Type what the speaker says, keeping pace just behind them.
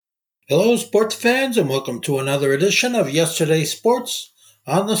Hello, sports fans, and welcome to another edition of Yesterday's Sports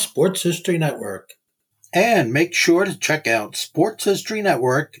on the Sports History Network. And make sure to check out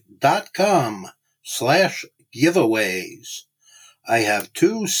sportshistorynetwork.com/giveaways. I have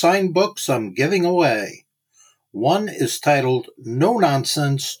 2 signed books I'm giving away. One is titled No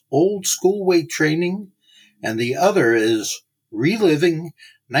Nonsense Old School Weight Training, and the other is Reliving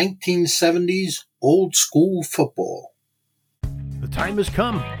 1970s Old School Football. The time has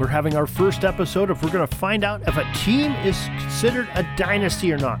come. We're having our first episode if we're going to find out if a team is considered a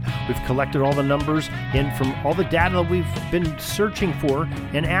dynasty or not. We've collected all the numbers and from all the data that we've been searching for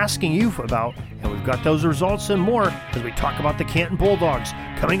and asking you about, and we've got those results and more as we talk about the Canton Bulldogs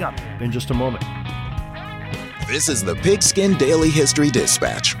coming up in just a moment. This is the Pigskin Daily History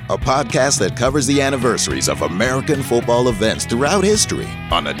Dispatch, a podcast that covers the anniversaries of American football events throughout history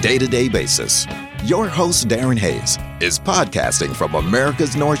on a day-to-day basis. Your host, Darren Hayes, is podcasting from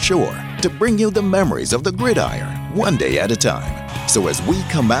America's North Shore to bring you the memories of the gridiron one day at a time. So as we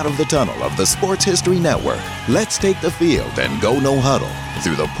come out of the tunnel of the Sports History Network, let's take the field and go no huddle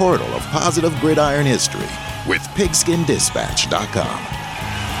through the portal of positive gridiron history with pigskindispatch.com.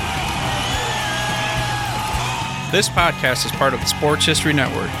 This podcast is part of the Sports History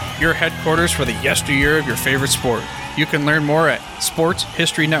Network, your headquarters for the yesteryear of your favorite sport. You can learn more at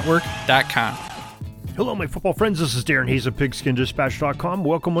sportshistorynetwork.com. Hello, my football friends. This is Darren Hayes of pigskindispatch.com.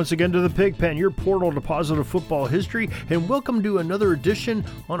 Welcome once again to the Pig Pen, your portal to positive football history, and welcome to another edition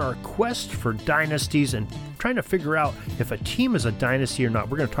on our quest for dynasties and trying to figure out if a team is a dynasty or not.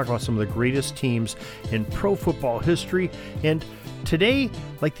 We're going to talk about some of the greatest teams in pro football history, and today,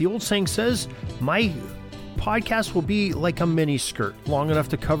 like the old saying says, my podcast will be like a mini skirt, long enough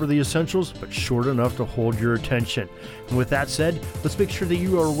to cover the essentials, but short enough to hold your attention. And with that said, let's make sure that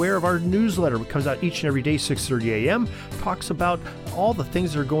you are aware of our newsletter. It comes out each and every day, 6:30 a.m., talks about all the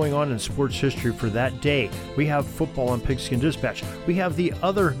things that are going on in sports history for that day. We have football on Pigskin Dispatch. We have the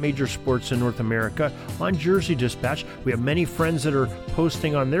other major sports in North America on Jersey Dispatch. We have many friends that are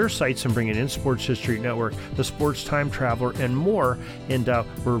posting on their sites and bringing in Sports History Network, the Sports Time Traveler, and more. And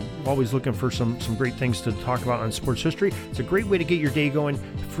we're always looking for some great things to talk about on sports history. It's a great way to get your day going.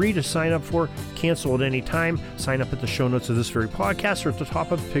 Free to sign up for, cancel at any time. Sign up at the show notes of this very podcast or at the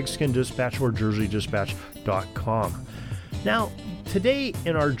top of Pigskin Dispatch or jerseydispatch.com. Now, today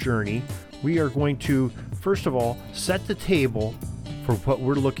in our journey, we are going to, first of all, set the table for what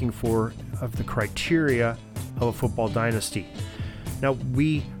we're looking for of the criteria of a football dynasty. Now,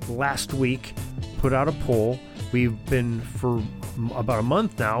 we last week put out a poll. We've been, for about a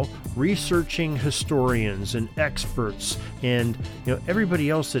month now, researching historians and experts and everybody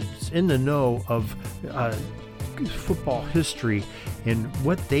else that's in the know of football history and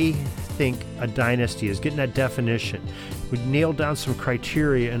what they think a dynasty is, getting that definition. We nailed down some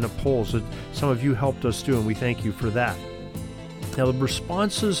criteria in the polls that some of you helped us do, and we thank you for that. Now, the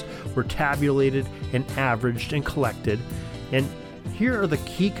responses were tabulated and averaged and collected, and here are the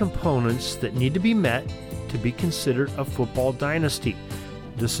key components that need to be met to be considered a football dynasty.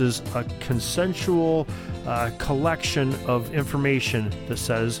 This is a consensual collection of information that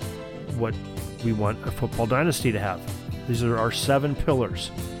says what we want a football dynasty to have. These are our 7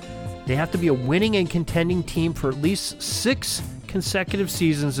 pillars. They have to be a winning and contending team for at least 6 consecutive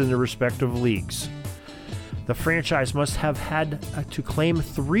seasons in their respective leagues. The franchise must have had to claim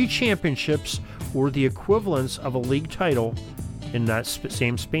 3 championships or the equivalence of a league title in that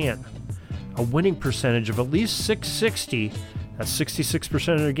same span. A winning percentage of at least 660, that's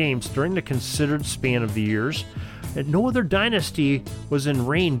 66% of their games, during the considered span of the years. And no other dynasty was in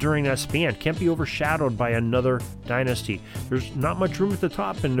reign during that span. Can't be overshadowed by another dynasty. There's not much room at the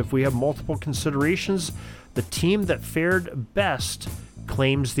top, and if we have multiple considerations, the team that fared best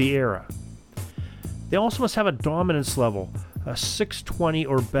claims the era. They also must have a dominance level, a 620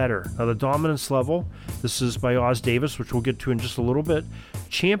 or better. Now, the dominance level, this is by Oz Davis, which we'll get to in just a little bit.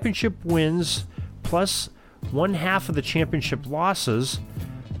 Championship wins plus 1/2 of the championship losses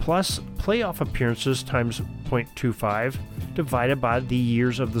plus playoff appearances times 0.25 divided by the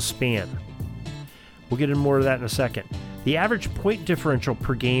years of the span. We'll get into more of that in a second. The average point differential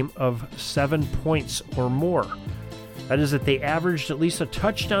per game of 7 points or more. That is, that they averaged at least a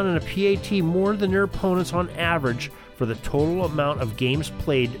touchdown and a PAT more than their opponents on average for the total amount of games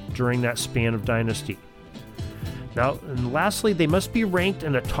played during that span of dynasty. Now, and lastly, they must be ranked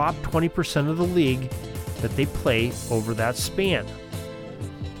in the top 20% of the league that they play over that span.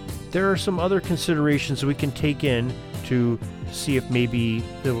 There are some other considerations we can take in to see if maybe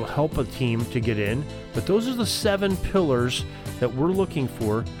it will help a team to get in, but those are the 7 pillars that we're looking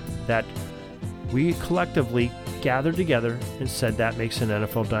for that we collectively gathered together and said that makes an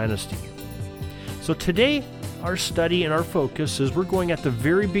NFL dynasty. So today, our study and our focus is we're going at the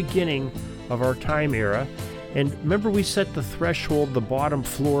very beginning of our time era. And remember, we set the threshold, the bottom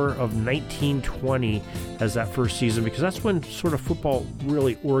floor of 1920 as that first season, because that's when sort of football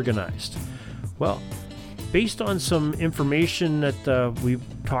really organized. Well, based on some information that we've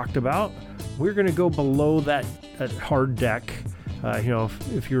talked about, we're going to go below that hard deck.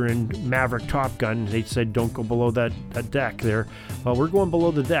 If you're in Maverick Top Gun, they said don't go below that deck there. Well, we're going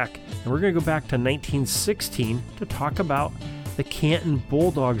below the deck, and we're going to go back to 1916 to talk about the Canton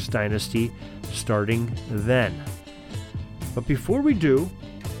Bulldogs dynasty starting then. But before we do,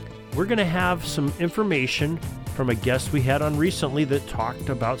 we're going to have some information from a guest we had on recently that talked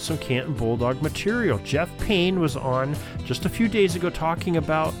about some Canton Bulldog material. Jeff Payne was on just a few days ago talking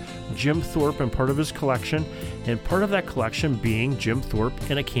about Jim Thorpe and part of his collection, and part of that collection being Jim Thorpe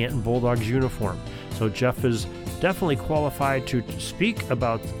in a Canton Bulldogs uniform. So Jeff is definitely qualified to speak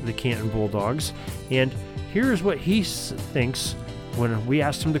about the Canton Bulldogs, and here's what he thinks when we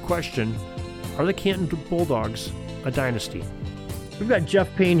asked him the question, are the Canton Bulldogs a dynasty? We've got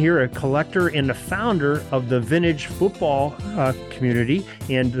Jeff Payne here, a collector and the founder of the vintage football community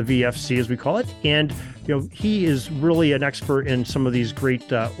and the VFC, as we call it. And he is really an expert in some of these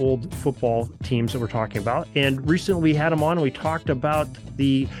great old football teams that we're talking about. And recently we had him on and we talked about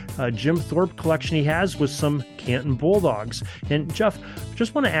the Jim Thorpe collection he has with some Canton Bulldogs. And Jeff,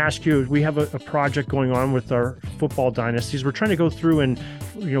 just want to ask you, we have a project going on with our football dynasties. We're trying to go through and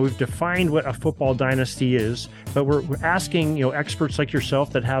we've defined what a football dynasty is, but we're asking experts like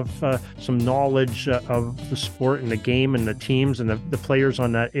yourself that have some knowledge of the sport and the game and the teams and the players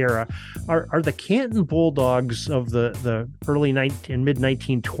on that era. Are the Canton Bulldogs of the early and mid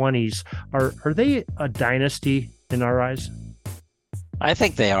 1920s, are they a dynasty in our eyes? I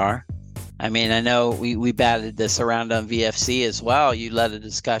think they are. I mean, I know we batted this around on VFC as well. You led a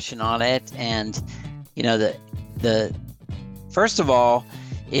discussion on it, and the first of all,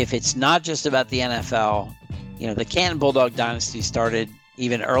 if it's not just about the NFL, the Canton Bulldog dynasty started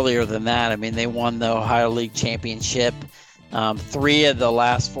even earlier than that. I mean, they won the Ohio League championship 3 of the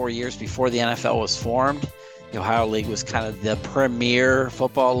last 4 years before the NFL was formed. The Ohio League was kind of the premier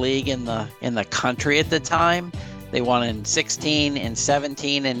football league in the country at the time. They won in 16, in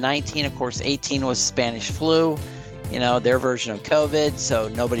 17, and 19. Of course, 18 was Spanish flu, their version of COVID. So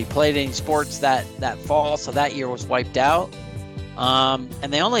nobody played any sports that fall. So that year was wiped out.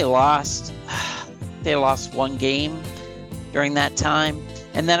 And they only lost 1 game during that time.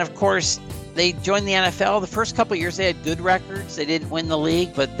 And then, of course, they joined the NFL. The first couple of years, they had good records. They didn't win the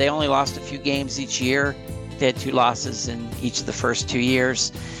league, but they only lost a few games each year. They had 2 losses in each of the first 2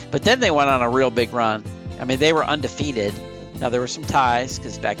 years. But then they went on a real big run. I mean, they were undefeated. Now, there were some ties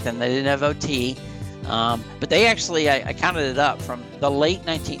because back then they didn't have OT. But they actually, I counted it up, from the late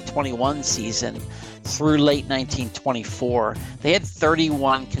 1921 season through late 1924, they had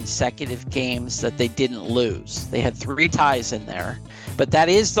 31 consecutive games that they didn't lose. They had 3 ties in there. But that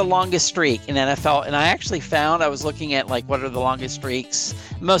is the longest streak in NFL. And I actually found, I was looking at what are the longest streaks.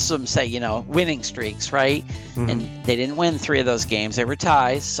 Most of them say, winning streaks, right? Mm-hmm. And they didn't win 3 of those games. They were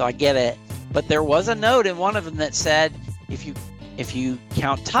ties, so I get it. But there was a note in one of them that said, if you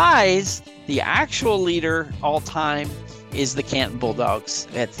count ties, the actual leader all time is the Canton Bulldogs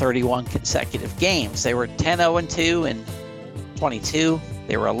at 31 consecutive games. They were 10-0-2 in 22.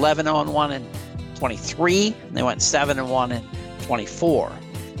 They were 11-0-1 in 23. And they went 7-1 in 24.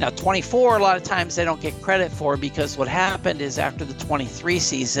 Now, 24, a lot of times they don't get credit for, because what happened is after the 23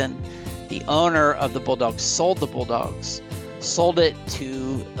 season, the owner of the Bulldogs sold the Bulldogs, sold it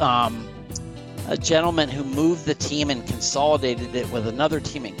to a gentleman who moved the team and consolidated it with another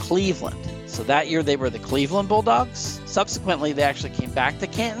team in Cleveland. So that year they were the Cleveland Bulldogs. Subsequently, they actually came back to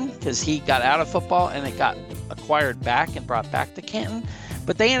Canton because he got out of football and it got acquired back and brought back to Canton.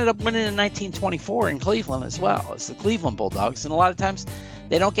 But they ended up winning in 1924 in Cleveland as well as the Cleveland Bulldogs. And a lot of times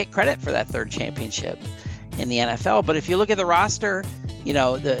they don't get credit for that 3rd championship in the NFL. But if you look at the roster,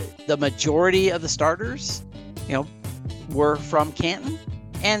 the majority of the starters, were from Canton.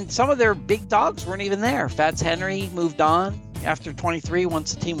 And some of their big dogs weren't even there. Fats Henry moved on after 23.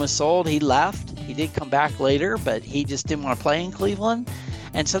 Once the team was sold, he left. He did come back later, but he just didn't want to play in Cleveland.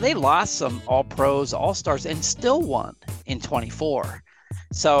 And so they lost some all-pros, all-stars, and still won in 24.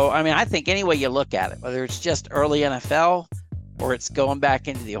 So, I mean, I think any way you look at it, whether it's just early NFL or it's going back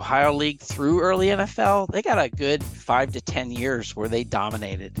into the Ohio League through early NFL, they got a good 5 to 10 years where they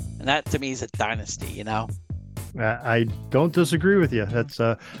dominated. And that, to me, is a dynasty, I don't disagree with you. That's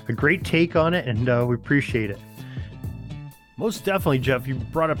a great take on it, and we appreciate it. Most definitely, Jeff. You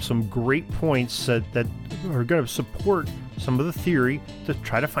brought up some great points that are going to support some of the theory to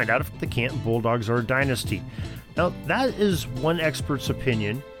try to find out if the Canton Bulldogs are a dynasty. Now, that is one expert's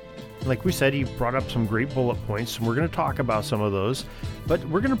opinion. Like we said, he brought up some great bullet points, and we're going to talk about some of those. But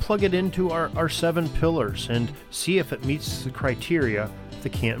we're going to plug it into our 7 pillars and see if it meets the criteria of the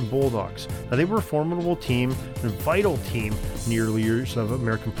Canton Bulldogs. Now, they were a formidable team, a vital team in the early years of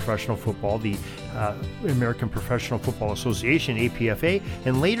American professional football, the American Professional Football Association, APFA,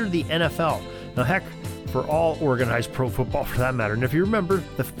 and later the NFL. Now, heck, for all organized pro football for that matter. And if you remember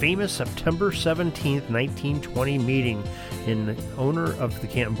the famous September 17th, 1920 meeting in the owner of the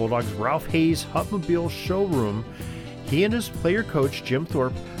Canton Bulldogs, Ralph Hayes' Hutmobile showroom, he and his player coach, Jim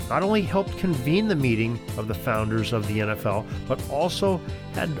Thorpe, not only helped convene the meeting of the founders of the NFL, but also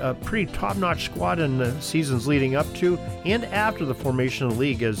had a pretty top-notch squad in the seasons leading up to and after the formation of the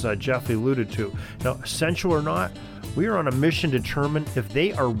league, as Jeff alluded to. Now, essential or not, we are on a mission to determine if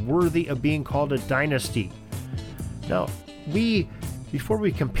they are worthy of being called a dynasty. Now, before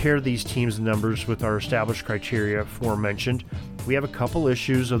we compare these teams' numbers with our established criteria aforementioned, we have a couple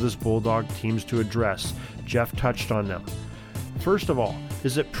issues of this Bulldog teams to address. Jeff touched on them. First of all,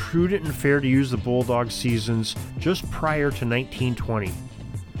 is it prudent and fair to use the Bulldog seasons just prior to 1920?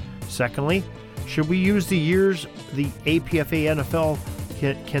 Secondly, should we use the years the APFA NFL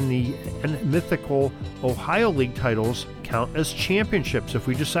can the mythical Ohio League titles count as championships if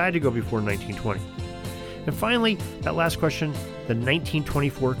we decide to go before 1920? And finally, that last question, the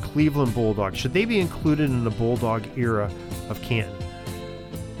 1924 Cleveland Bulldogs, should they be included in the Bulldog era of Canton?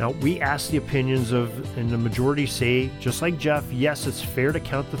 Now, we asked the opinions of, and the majority say, just like Jeff, yes, it's fair to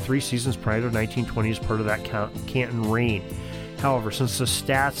count the 3 seasons prior to 1920 as part of that Canton reign. However, since the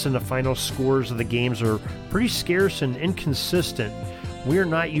stats and the final scores of the games are pretty scarce and inconsistent, we are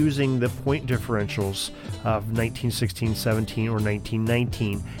not using the point differentials of 1916-17 or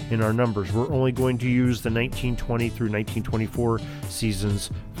 1919 in our numbers. We're only going to use the 1920 through 1924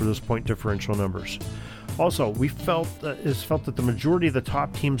 seasons for those point differential numbers. Also, we felt that the majority of the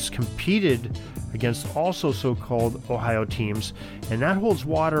top teams competed against also so-called Ohio teams, and that holds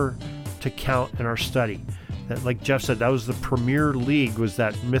water to count in our study. That, like Jeff said, that was the premier league, was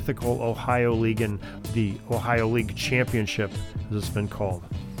that mythical Ohio League and the Ohio League Championship, as it's been called.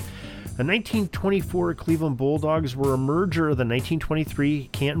 The 1924 Cleveland Bulldogs were a merger of the 1923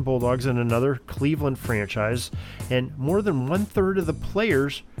 Canton Bulldogs and another Cleveland franchise, and more than 1/3 of the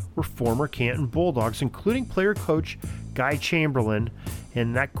players were former Canton Bulldogs, including player coach Guy Chamberlain,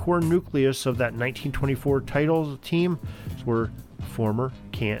 and that core nucleus of that 1924 title team were former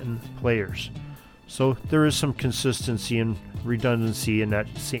Canton players. So there is some consistency and redundancy in that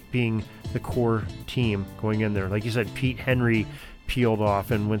being the core team going in there. Like you said, Pete Henry peeled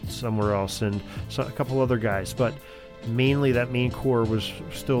off and went somewhere else, and so a couple other guys, but mainly that main core was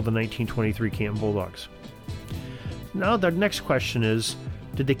still the 1923 Canton Bulldogs. Now the next question is,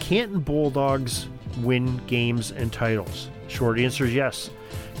 did the Canton Bulldogs win games and titles? Short answer is yes.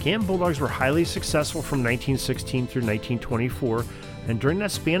 Canton Bulldogs were highly successful from 1916 through 1924, and during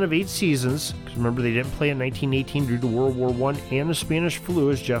that span of 8 seasons, because remember they didn't play in 1918 due to World War I and the Spanish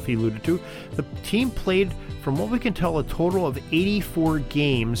flu, as Jeff alluded to, the team played, from what we can tell, a total of 84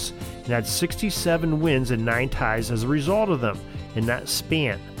 games and had 67 wins and 9 ties as a result of them in that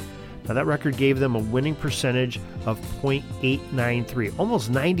span. Now that record gave them a winning percentage of .893,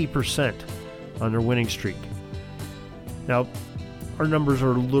 almost 90% on their winning streak. Now, our numbers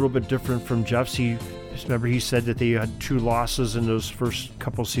are a little bit different from Jeff's. Remember, he said that they had 2 losses in those first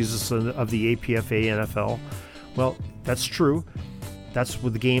couple seasons of the APFA NFL. Well, that's true. That's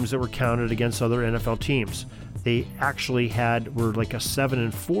with the games that were counted against other NFL teams. They actually were like a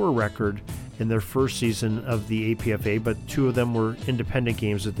 7-4 record in their first season of the APFA, but 2 of them were independent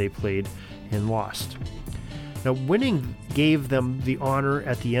games that they played and lost. Now, winning gave them the honor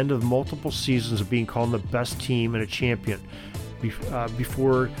at the end of multiple seasons of being called the best team and a champion.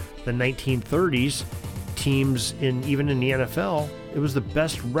 Before the 1930s, teams even in the NFL, it was the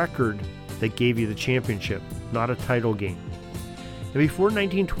best record that gave you the championship, not a title game. Now, before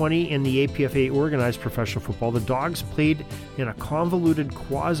 1920 and the APFA organized professional football, the Dogs played in a convoluted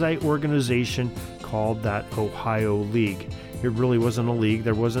quasi-organization called that Ohio League. It really wasn't a league.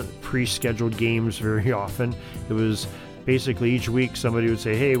 There wasn't pre-scheduled games very often. It was basically each week somebody would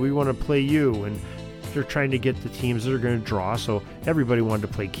say, hey, we want to play you, and they're trying to get the teams that are going to draw, so everybody wanted to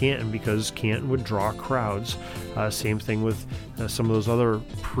play Canton because Canton would draw crowds. Same thing with some of those other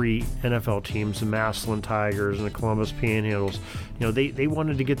pre-NFL teams, the Massillon Tigers and the Columbus Panhandles. You know, they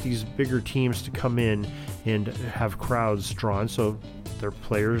wanted to get these bigger teams to come in and have crowds drawn so their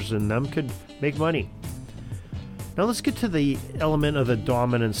players and them could make money. Now let's get to the element of the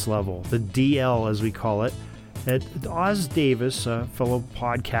dominance level, the DL as we call it. Oz Davis, a fellow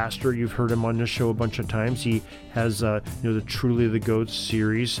podcaster, you've heard him on this show a bunch of times. He has the Truly the Goats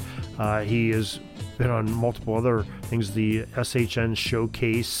series. He has been on multiple other things, the SHN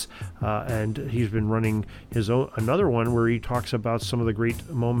Showcase, and he's been running his own another one where he talks about some of the great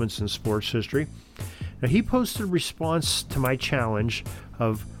moments in sports history. Now he posted a response to my challenge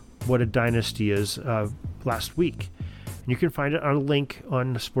of what a dynasty is last week. And you can find it on a link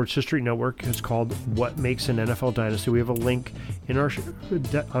on the Sports History Network. It's called What Makes an NFL Dynasty. We have a link on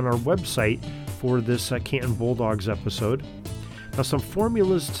our website for this Canton Bulldogs episode. Now, some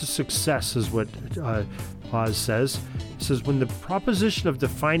formulas to success is what Oz says. It says, when the proposition of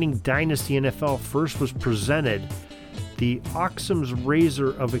defining dynasty NFL first was presented, the Occam's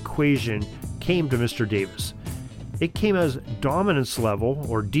razor of equation came to Mr. Davis. It came as dominance level,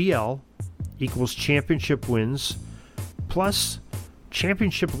 or DL, equals championship wins, plus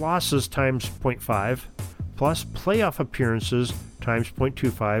championship losses times 0.5, plus playoff appearances times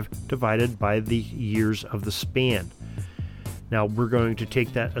 0.25 divided by the years of the span. Now we're going to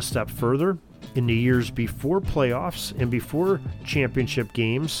take that a step further. In the years before playoffs and before championship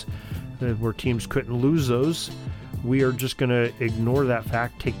games, where teams couldn't lose those, we are just going to ignore that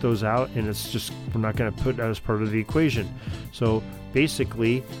fact, take those out, and we're not going to put that as part of the equation. So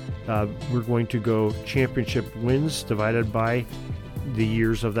basically, we're going to go championship wins divided by the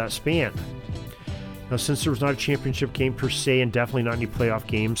years of that span. Now, since there was not a championship game per se, and definitely not any playoff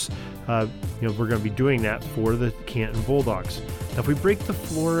games, we're going to be doing that for the Canton Bulldogs. Now, if we break the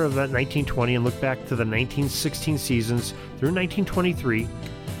floor of that 1920 and look back to the 1916 seasons through 1923,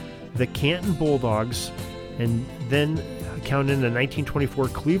 the Canton Bulldogs, and then count in the 1924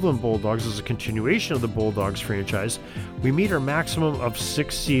 Cleveland Bulldogs as a continuation of the Bulldogs franchise, we meet our maximum of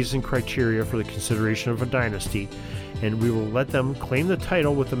 6 season criteria for the consideration of a dynasty, and we will let them claim the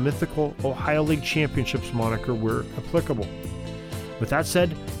title with the mythical Ohio League Championships moniker where applicable. With that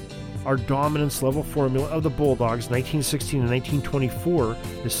said, our dominance level formula of the Bulldogs 1916 and 1924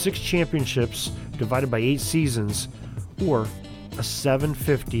 is 6 championships divided by 8 seasons, or a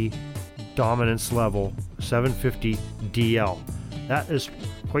 750 dominance level, 750 DL. That is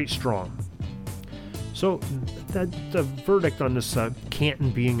quite strong. So the verdict on this Canton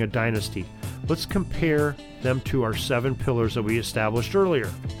being a dynasty, let's compare them to our 7 pillars that we established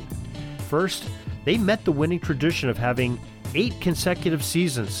earlier. First, they met the winning tradition of having 8 consecutive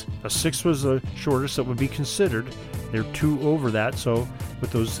seasons. A 6 was the shortest that would be considered. They're 2 over that, so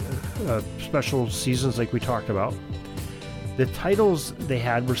with those special seasons like we talked about. The titles they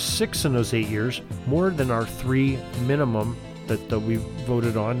had were 6 in those 8 years, more than our 3 minimum that we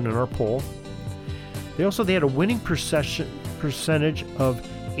voted on in our poll. They had a winning percentage of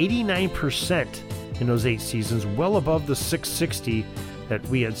 89% in those 8 seasons, well above the 660 that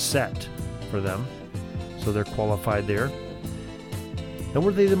we had set for them. So they're qualified there. And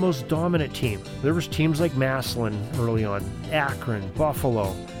were they the most dominant team? There was teams like Massillon early on, Akron,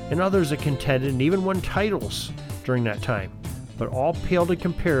 Buffalo, and others that contended and even won titles during that time, but all paled in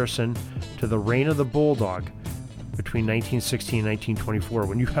comparison to the reign of the Bulldog between 1916 and 1924.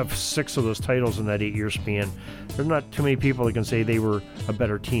 When you have 6 of those titles in that 8-year span, there's not too many people that can say they were a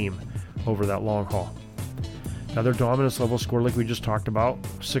better team over that long haul. Now their dominance level score, like we just talked about,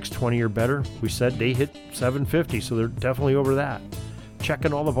 620 or better. We said they hit 750, so they're definitely over that.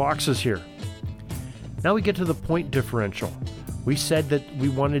 Checking all the boxes here. Now we get to the point differential. We said that we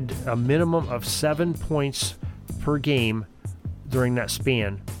wanted a minimum of 7 points per game during that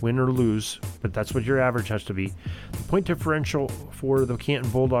span, win or lose, but that's what your average has to be. The point differential for the Canton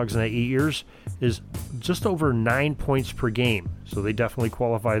Bulldogs in that 8 years is just over 9 points per game, so they definitely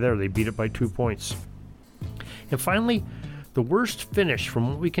qualify there. They beat it by 2 points. And finally, the worst finish from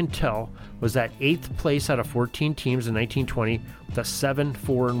what we can tell was that 8th place out of 14 teams in 1920 with a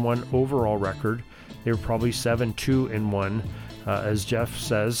 7-4-1 overall record. They were probably 7-2-1, as Jeff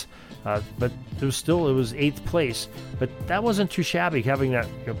says. But it was 8th place. But that wasn't too shabby, having that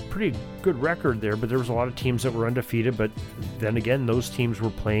pretty good record there. But there was a lot of teams that were undefeated. But then again, those teams were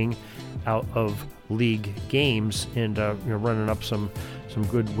playing out of league games and running up some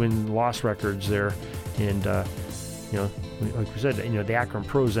good win-loss records there. And like we said, the Akron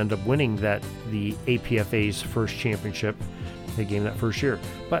Pros end up winning the APFA's first championship. They gained that first year.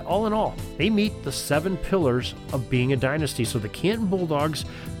 But all in all, they meet the 7 pillars of being a dynasty. So the Canton Bulldogs,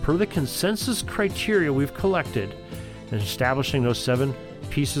 per the consensus criteria we've collected, and establishing those 7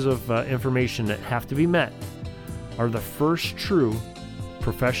 pieces of information that have to be met, are the first true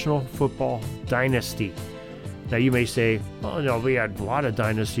professional football dynasty. Now you may say, oh no, we had a lot of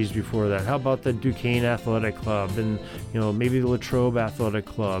dynasties before that. How about the Duquesne Athletic Club, and maybe the Latrobe Athletic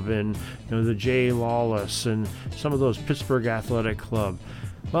Club, and the J. Lawless, and some of those Pittsburgh Athletic Club.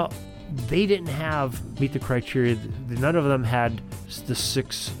 Well, they didn't meet the criteria. None of them had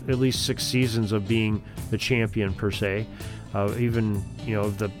at least six seasons of being the champion per se. Even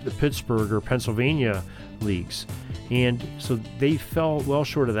the Pittsburgh or Pennsylvania leagues, and so they fell well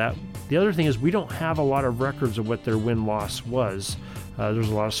short of that. The other thing is we don't have a lot of records of what their win-loss was. There's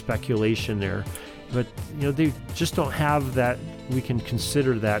a lot of speculation there, but they just don't have that. We can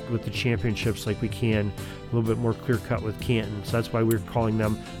consider that with the championships like we can a little bit more clear-cut with Canton. So that's why we're calling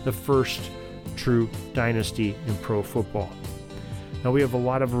them the first true dynasty in pro football. Now we have a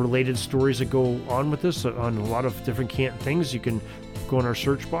lot of related stories that go on with this on a lot of different Canton things. You can go in our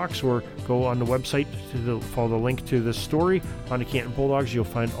search box or go on the website to follow the link to this story on the Canton Bulldogs. You'll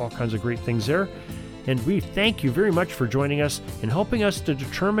find all kinds of great things there. And we thank you very much for joining us and helping us to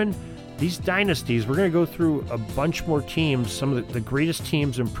determine these dynasties. We're going to go through a bunch more teams, some of the greatest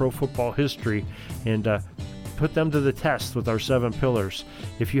teams in pro football history, and put them to the test with our 7 pillars.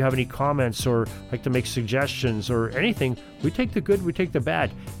 If you have any comments or like to make suggestions or anything, we take the good, we take the bad.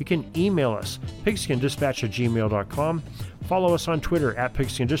 You can email us, pigskindispatch@gmail.com. Follow us on Twitter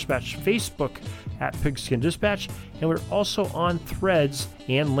 @pigskindispatch, Facebook @pigskindispatch, and we're also on Threads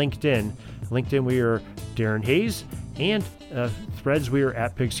and LinkedIn. LinkedIn, we are Darren Hayes, and Threads, we are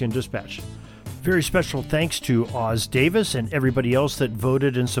 @pigskindispatch. Very special thanks to Oz Davis and everybody else that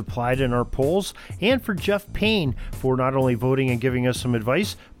voted and supplied in our polls, and for Jeff Payne for not only voting and giving us some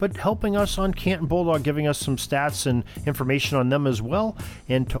advice, but helping us on Canton Bulldog, giving us some stats and information on them as well.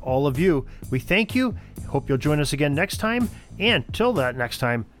 And to all of you, we thank you. Hope you'll join us again next time. And till that next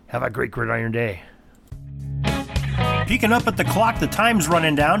time, have a great gridiron day. Peeking up at the clock, the time's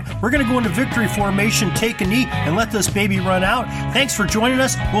running down. We're going to go into victory formation, take a knee, and let this baby run out. Thanks for joining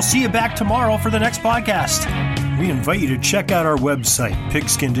us. We'll see you back tomorrow for the next podcast. We invite you to check out our website,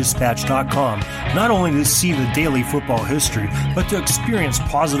 pigskindispatch.com, not only to see the daily football history, but to experience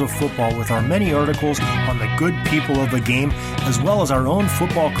positive football with our many articles on the good people of the game, as well as our own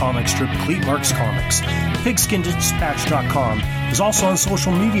football comic strip, Cleat Marks Comics. Pigskindispatch.com is also on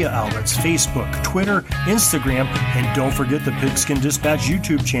social media outlets, Facebook, Twitter, Instagram, and don't forget the Pigskin Dispatch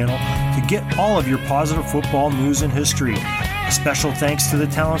YouTube channel to get all of your positive football news and history. A special thanks to the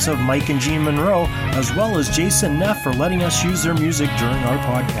talents of Mike and Jean Monroe, as well as Jason Neff for letting us use their music during our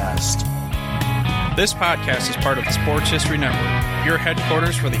podcast. This podcast is part of the Sports History Network, your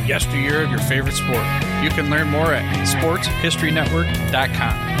headquarters for the yesteryear of your favorite sport. You can learn more at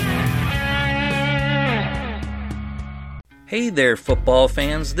sportshistorynetwork.com. Hey there, football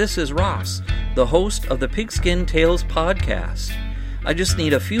fans. This is Ross, the host of the Pigskin Tales podcast. I just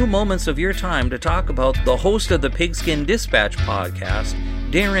need a few moments of your time to talk about the host of the Pigskin Dispatch podcast,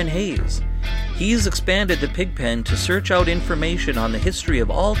 Darren Hayes. He's expanded the Pigpen to search out information on the history of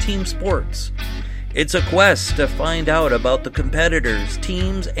all team sports. It's a quest to find out about the competitors,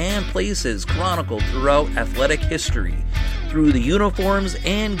 teams, and places chronicled throughout athletic history, through the uniforms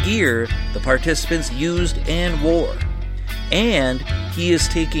and gear the participants used and wore. And he is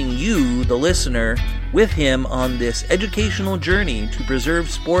taking you, the listener, with him on this educational journey to preserve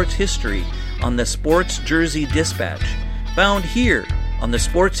sports history on the Sports Jersey Dispatch, found here on the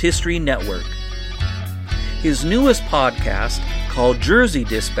Sports History Network. His newest podcast, called Jersey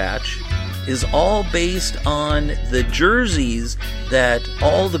Dispatch, is all based on the jerseys that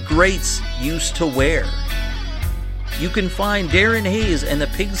all the greats used to wear. You can find Darren Hayes and the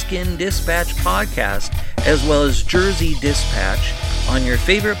Pigskin Dispatch podcast, as well as Jersey Dispatch, on your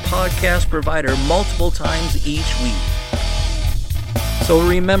favorite podcast provider multiple times each week. So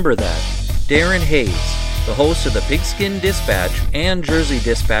remember that, Darren Hayes, the host of the Pigskin Dispatch and Jersey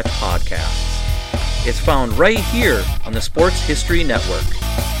Dispatch podcasts. It's found right here on the Sports History Network.